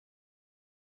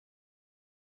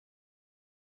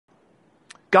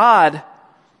God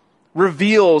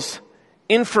reveals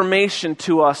information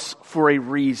to us for a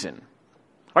reason.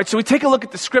 All right, so we take a look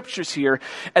at the scriptures here,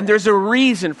 and there's a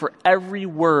reason for every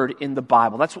word in the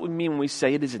Bible. That's what we mean when we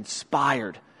say it is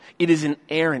inspired. It is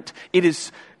inerrant. It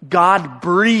is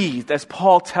God-breathed, as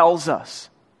Paul tells us.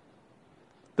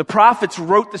 The prophets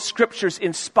wrote the scriptures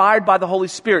inspired by the Holy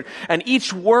Spirit, and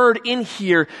each word in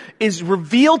here is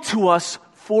revealed to us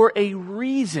for a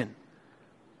reason.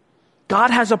 God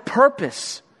has a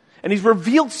purpose, and He's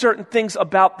revealed certain things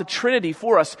about the Trinity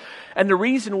for us. And the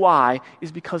reason why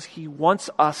is because He wants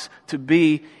us to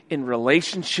be in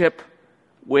relationship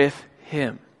with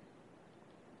Him.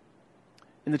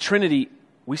 In the Trinity,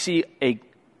 we see a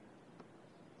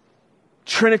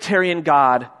Trinitarian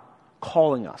God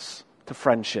calling us to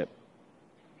friendship.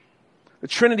 The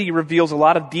Trinity reveals a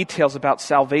lot of details about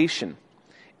salvation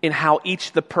in how each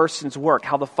of the persons work,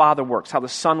 how the Father works, how the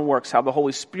Son works, how the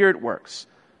Holy Spirit works.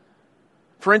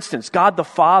 For instance, God the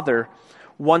Father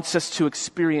wants us to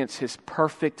experience His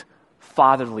perfect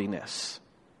fatherliness.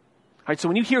 All right, so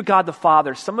when you hear God the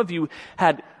Father, some of you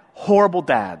had horrible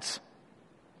dads.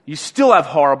 You still have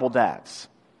horrible dads.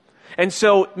 And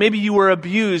so maybe you were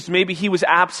abused, maybe he was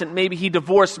absent, maybe he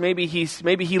divorced, maybe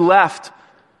he left.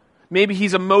 Maybe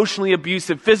he's emotionally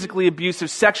abusive, physically abusive,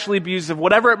 sexually abusive,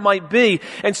 whatever it might be.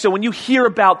 And so when you hear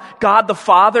about God the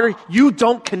Father, you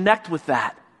don't connect with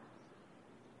that.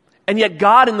 And yet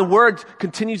God in the Word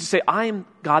continues to say, I am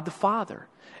God the Father,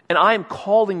 and I am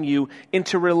calling you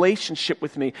into relationship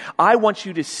with me. I want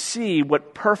you to see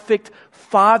what perfect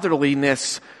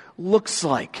fatherliness looks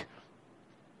like.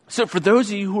 So for those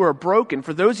of you who are broken,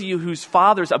 for those of you whose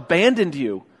fathers abandoned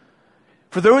you,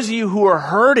 for those of you who are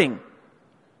hurting,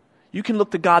 you can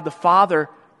look to God the Father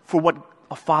for what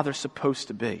a father's supposed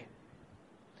to be.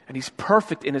 And He's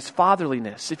perfect in His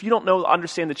fatherliness. If you don't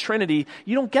understand the Trinity,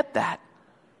 you don't get that.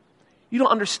 You don't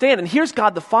understand. And here's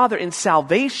God the Father in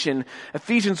salvation.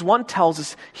 Ephesians 1 tells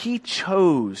us He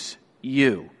chose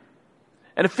you.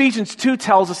 And Ephesians 2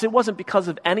 tells us it wasn't because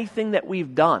of anything that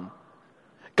we've done.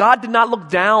 God did not look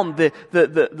down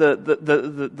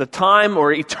the time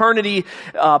or eternity,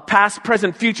 past,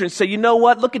 present, future, and say, you know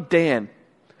what, look at Dan.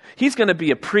 He's going to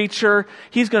be a preacher.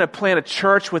 He's going to plant a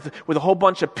church with a whole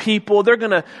bunch of people. They're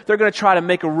going to try to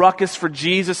make a ruckus for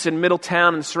Jesus in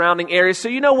Middletown and the surrounding areas. So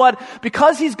you know what?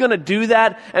 Because he's going to do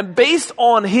that, and based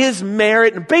on his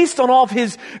merit and based on all of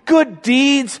his good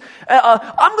deeds,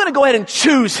 I'm going to go ahead and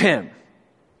choose him.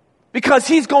 Because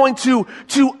he's going to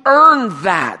earn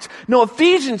that. No,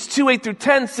 Ephesians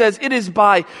 2:8-10 says, it is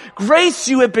by grace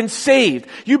you have been saved.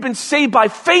 You've been saved by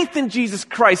faith in Jesus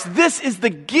Christ. This is the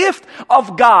gift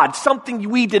of God. Something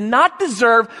we did not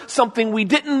deserve, something we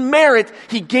didn't merit.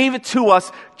 He gave it to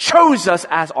us, chose us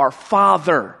as our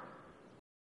Father.